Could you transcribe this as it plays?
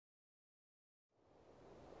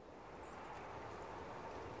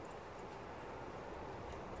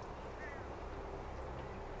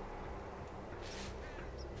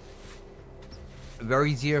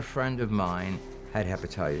very dear friend of mine had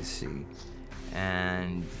hepatitis C,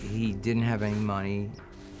 and he didn't have any money,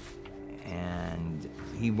 and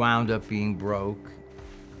he wound up being broke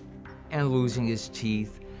and losing his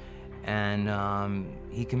teeth, and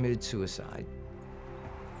he committed suicide.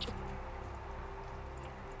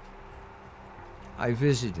 I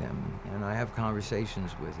visit him and I have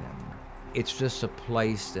conversations with him. It's just a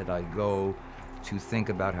place that I go to think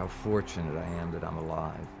about how fortunate I am that I'm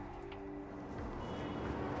alive.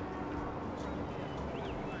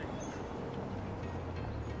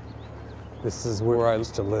 This is where I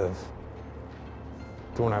used to live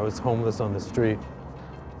when I was homeless on the street.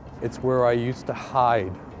 It's where I used to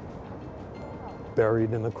hide,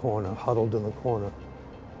 buried in the corner, huddled in the corner.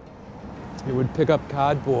 He would pick up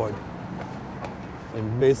cardboard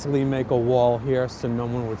and basically make a wall here so no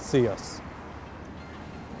one would see us.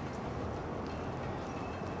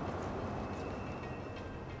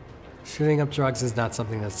 Shooting up drugs is not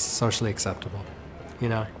something that's socially acceptable, you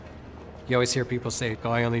know? You always hear people say,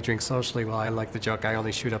 oh, I only drink socially. Well, I like the joke, I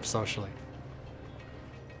only shoot up socially.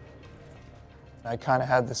 I kind of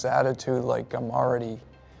had this attitude like I'm already,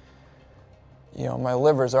 you know, my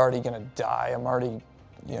liver's already gonna die. I'm already,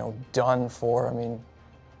 you know, done for. I mean,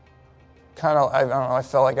 kind of, I don't know, I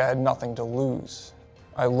felt like I had nothing to lose.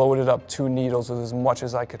 I loaded up 2 needles with as much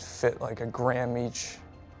as I could fit, like a gram each.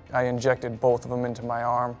 I injected both of them into my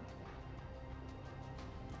arm.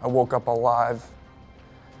 I woke up alive,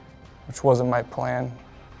 which wasn't my plan.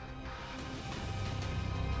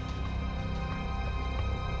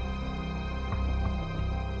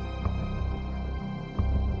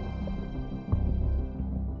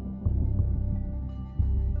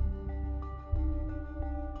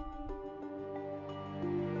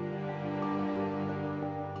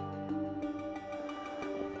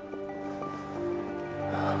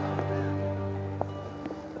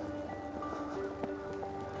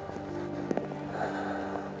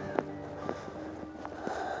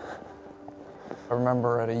 I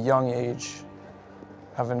remember at a young age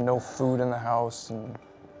having no food in the house and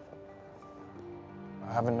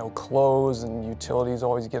having no clothes and utilities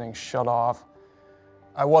always getting shut off.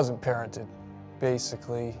 I wasn't parented,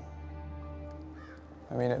 basically.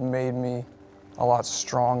 I mean, it made me a lot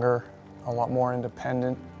stronger, a lot more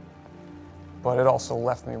independent, but it also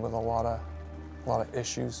left me with a lot of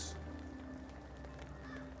issues.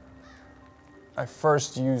 I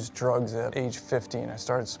first used drugs at age 15. I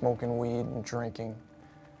started smoking weed and drinking.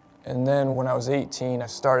 And then when I was 18, I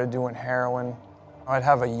started doing heroin. I'd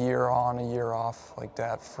have a year on, a year off like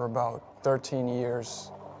that for about 13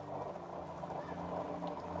 years.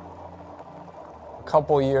 A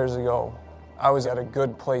couple years ago, I was at a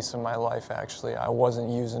good place in my life, actually. I wasn't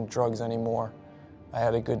using drugs anymore. I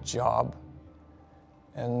had a good job.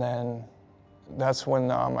 And then that's when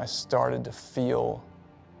I started to feel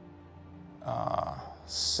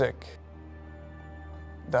sick.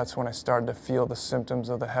 That's when I started to feel the symptoms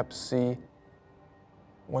of the Hep C.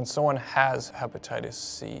 When someone has hepatitis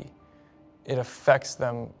C, it affects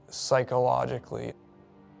them psychologically.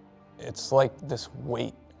 It's like this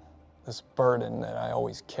weight, this burden that I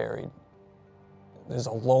always carried. There's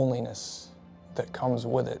a loneliness that comes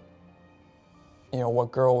with it. You know,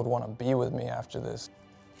 what girl would want to be with me after this?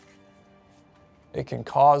 It can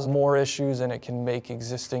cause more issues and it can make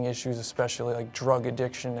existing issues, especially like drug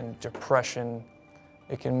addiction and depression,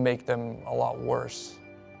 it can make them a lot worse.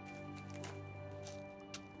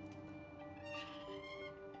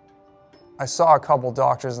 I saw a couple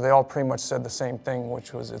doctors, they all pretty much said the same thing,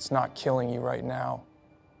 which was it's not killing you right now.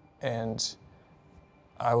 And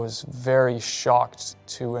I was very shocked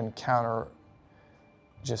to encounter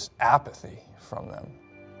just apathy from them.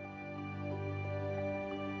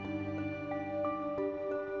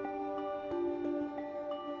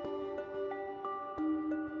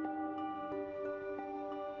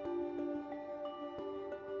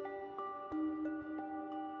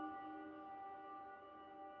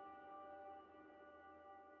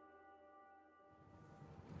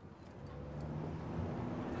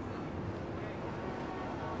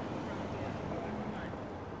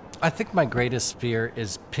 I think my greatest fear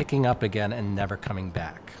is picking up again and never coming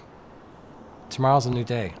back. Tomorrow's a new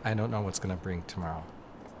day. I don't know what's going to bring tomorrow.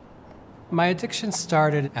 My addiction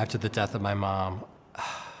started after the death of my mom.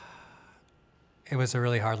 It was a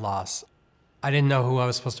really hard loss. I didn't know who I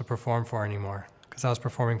was supposed to perform for anymore because I was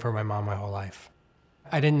performing for my mom my whole life.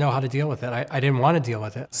 I didn't know how to deal with it. I didn't want to deal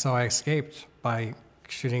with it, so I escaped by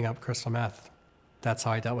shooting up crystal meth. That's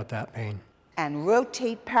how I dealt with that pain. And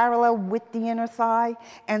rotate parallel with the inner thigh,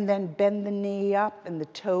 and then bend the knee up and the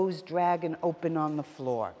toes drag and open on the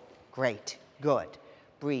floor. Great, good,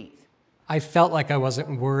 breathe. I felt like I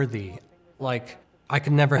wasn't worthy, like I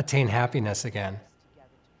could never attain happiness again.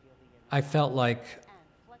 I felt like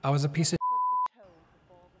I was a piece of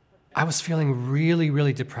I was feeling really,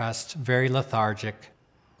 really depressed, very lethargic,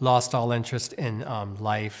 lost all interest in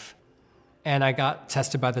life. And I got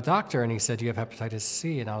tested by the doctor and he said, "You have hepatitis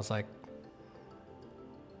C." And I was like,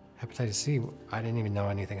 hepatitis C? I didn't even know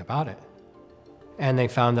anything about it. And they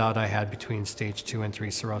found out I had between stage 2 and 3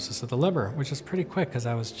 cirrhosis of the liver, which is pretty quick because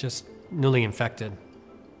I was just newly infected.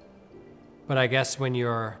 But I guess when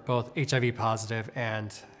you're both HIV positive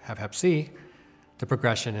and have Hep C, the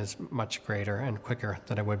progression is much greater and quicker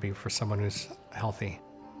than it would be for someone who's healthy.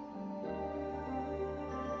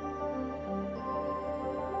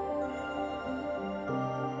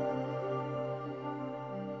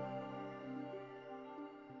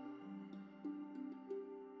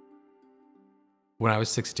 When I was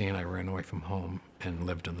 16, I ran away from home and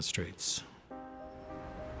lived on the streets.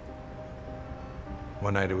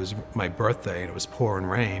 One night it was my birthday and it was pouring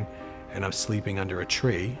rain and I'm sleeping under a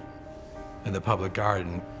tree in the public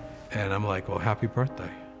garden and I'm like, well, happy birthday.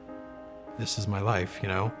 This is my life, you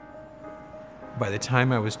know? By the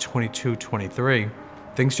time I was 22, 23,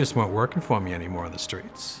 things just weren't working for me anymore on the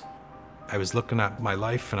streets. I was looking at my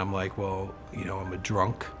life and I'm like, well, you know, I'm a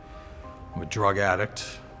drunk, I'm a drug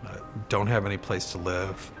addict, I don't have any place to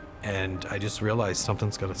live, and I just realized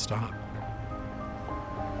something's gotta stop.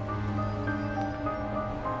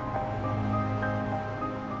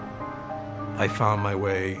 I found my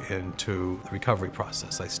way into the recovery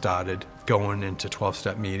process. I started going into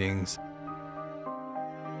 12-step meetings.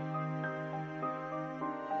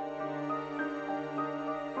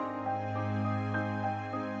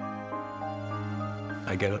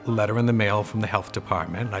 I get a letter in the mail from the health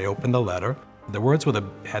department, and I open the letter. The words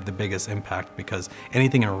had the biggest impact because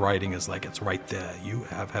anything in writing is like, it's right there. You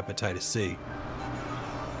have hepatitis C.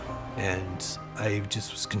 And I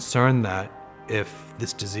just was concerned that if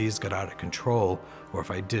this disease got out of control or if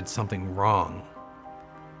I did something wrong,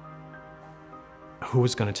 who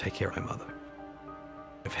was going to take care of my mother?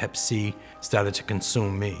 If Hep C started to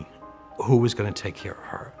consume me, who was going to take care of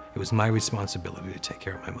her? It was my responsibility to take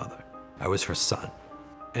care of my mother. I was her son.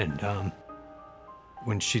 And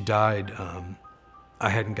when she died, I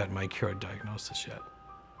hadn't gotten my cure diagnosis yet.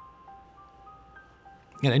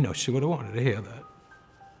 And I know she would have wanted to hear that.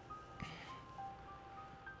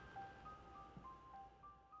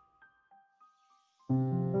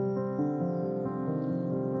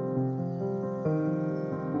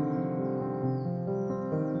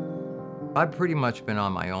 I've pretty much been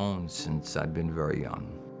on my own since I've been very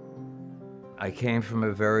young. I came from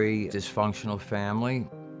a very dysfunctional family.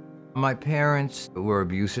 My parents were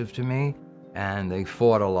abusive to me, and they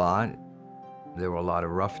fought a lot. There were a lot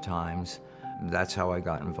of rough times. That's how I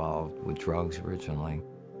got involved with drugs originally.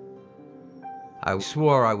 I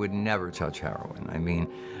swore I would never touch heroin. I mean,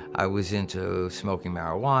 I was into smoking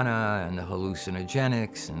marijuana and the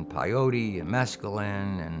hallucinogenics and peyote and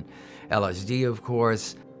mescaline and LSD, of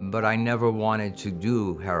course, but I never wanted to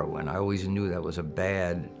do heroin. I always knew that was a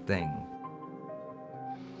bad thing.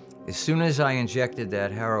 As soon as I injected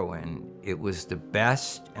that heroin, it was the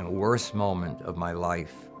best and worst moment of my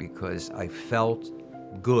life because I felt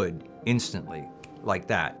good instantly, like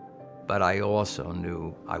that. But I also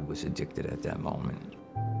knew I was addicted at that moment.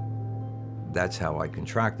 That's how I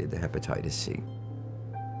contracted the hepatitis C.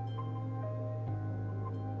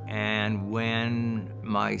 And when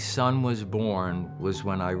my son was born was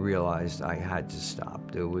when I realized I had to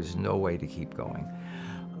stop. There was no way to keep going.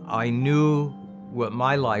 I knew what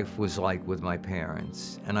my life was like with my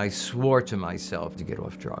parents, and I swore to myself to get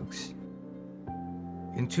off drugs.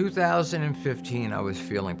 In 2015, I was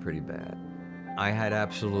feeling pretty bad. I had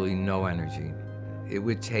absolutely no energy. It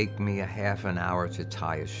would take me a half an hour to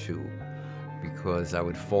tie a shoe because I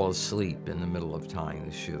would fall asleep in the middle of tying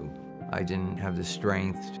the shoe. I didn't have the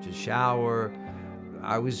strength to shower.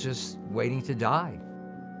 I was just waiting to die.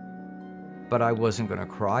 But I wasn't going to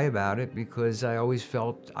cry about it because I always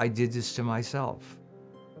felt I did this to myself.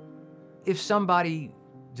 If somebody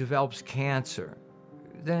develops cancer,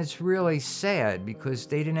 then it's really sad because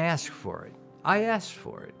they didn't ask for it. I asked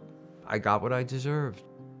for it. I got what I deserved.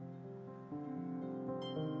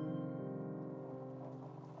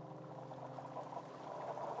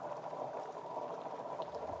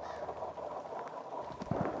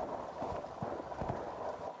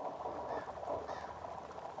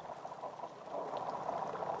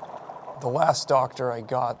 The last doctor I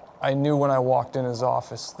got, I knew when I walked in his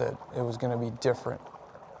office that it was going to be different.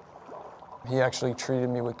 He actually treated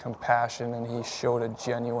me with compassion and he showed a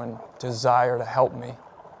genuine desire to help me.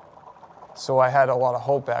 So I had a lot of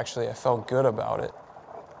hope, actually. I felt good about it.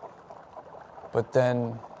 But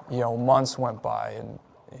then months went by, and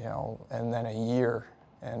and then a year,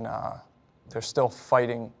 and they're still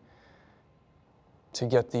fighting to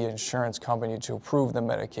get the insurance company to approve the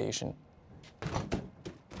medication.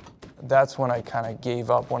 That's when I kind of gave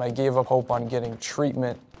up. When I gave up hope on getting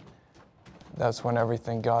treatment, that's when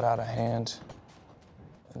everything got out of hand.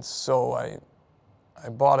 And so I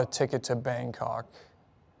bought a ticket to Bangkok.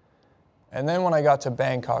 And then when I got to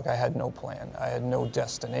Bangkok, I had no plan. I had no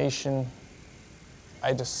destination.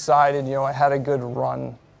 I decided, I had a good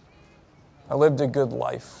run. I lived a good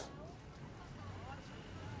life.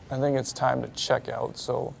 I think it's time to check out.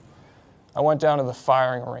 So I went down to the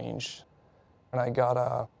firing range and I got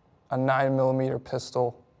a 9mm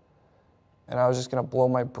pistol, and I was just gonna blow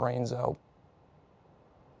my brains out.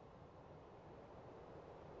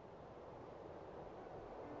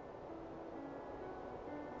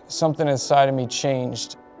 Something inside of me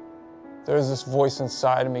changed. There was this voice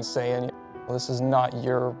inside of me saying, this is not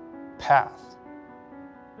your path.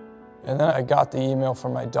 And then I got the email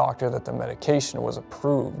from my doctor that the medication was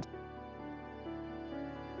approved.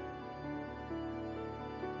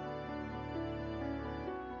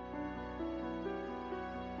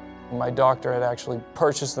 My doctor had actually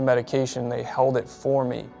purchased the medication. They held it for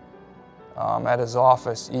me at his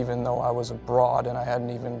office, even though I was abroad and I hadn't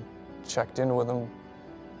even checked in with him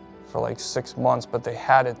for like 6 months, but they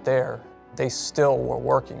had it there. They still were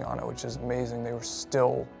working on it, which is amazing. They were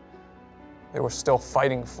still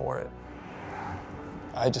fighting for it.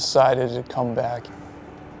 I decided to come back.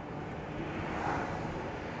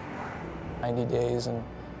 90 days, and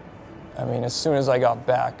I mean, as soon as I got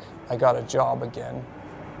back, I got a job again.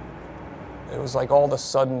 It was like all of a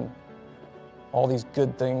sudden, all these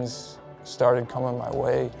good things started coming my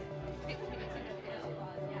way.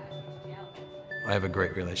 I have a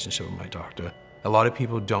great relationship with my doctor. A lot of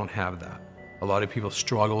people don't have that. A lot of people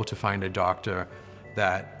struggle to find a doctor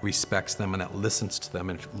that respects them and that listens to them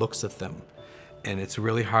and looks at them. And it's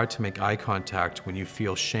really hard to make eye contact when you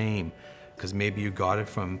feel shame, because maybe you got it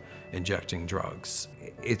from injecting drugs.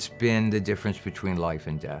 It's been the difference between life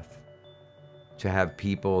and death. To have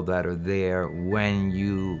people that are there when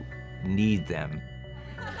you need them.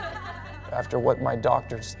 After what my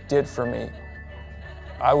doctors did for me,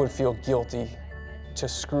 I would feel guilty to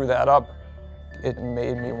screw that up. It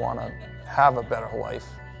made me want to have a better life.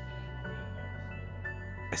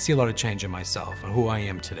 I see a lot of change in myself and who I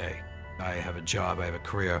am today. I have a job, I have a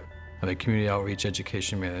career. I'm a community outreach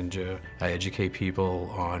education manager. I educate people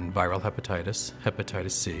on viral hepatitis,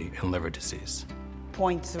 hepatitis C, and liver disease.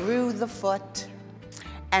 Point through the foot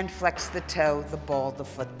and flex the toe, the ball, the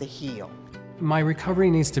foot, the heel. My recovery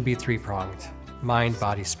needs to be three-pronged: mind,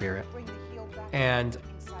 body, spirit. And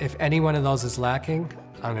if any one of those is lacking,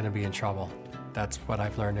 I'm gonna be in trouble. That's what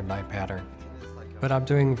I've learned in my pattern. But I'm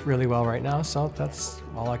doing really well right now, so that's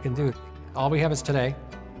all I can do. All we have is today.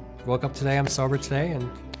 Woke up today, I'm sober today, and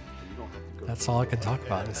that's all I can talk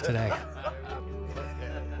about is today.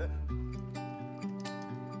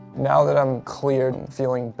 Now that I'm cleared and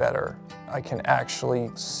feeling better, I can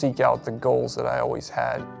actually seek out the goals that I always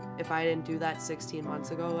had. If I didn't do that 16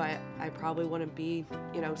 months ago, I probably wouldn't be,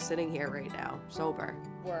 sitting here right now, sober.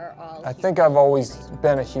 I think I've always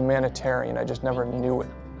been a humanitarian, I just never knew it.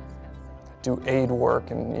 Do aid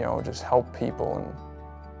work and, just help people. And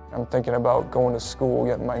I'm thinking about going to school,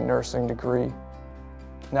 getting my nursing degree.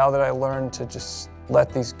 Now that I learned to just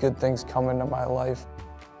let these good things come into my life,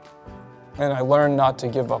 and I learned not to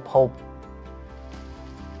give up hope.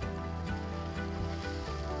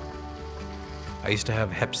 I used to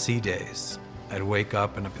have Hep C days. I'd wake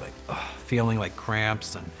up and I'd be like, feeling like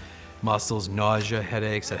cramps and muscles, nausea,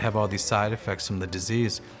 headaches. I'd have all these side effects from the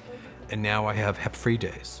disease. And now I have Hep Free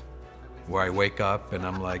days, where I wake up and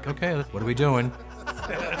I'm like, okay, what are we doing?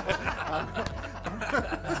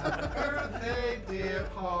 Birthday, dear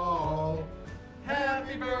Paul.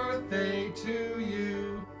 Happy birthday to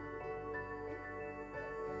you.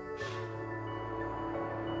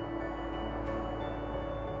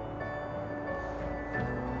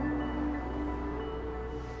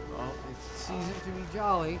 Well, it's season to be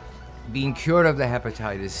jolly. Being cured of the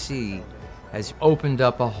hepatitis C has opened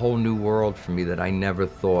up a whole new world for me that I never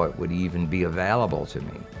thought would even be available to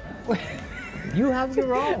me. You have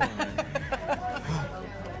your own.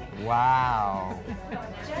 Wow.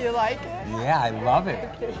 You like it? Yeah, I love it.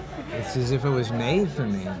 It's as if it was made for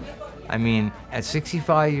me. I mean, at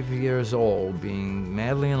 65 years old, being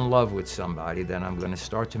madly in love with somebody that I'm going to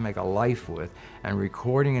start to make a life with, and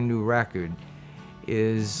recording a new record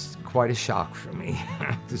is quite a shock for me,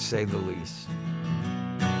 to say the least.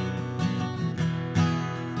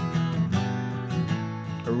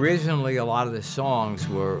 Originally, a lot of the songs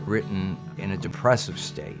were written in a depressive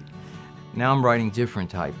state. Now I'm writing different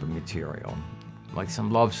type of material, like some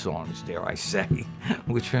love songs, dare I say,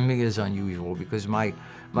 which for me is unusual because my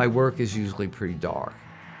work is usually pretty dark.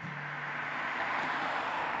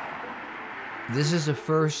 This is the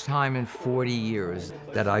first time in 40 years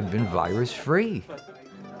that I've been virus-free.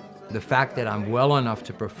 The fact that I'm well enough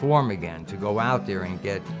to perform again, to go out there and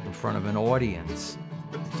get in front of an audience,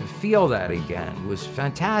 to feel that again was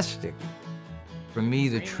fantastic. For me,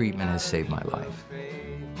 the treatment has saved my life.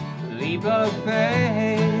 Leap of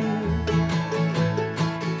faith.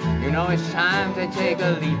 You know it's time to take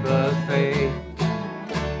a leap of faith.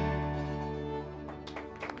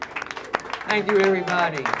 Thank you,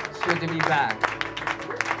 everybody. It's good to be back.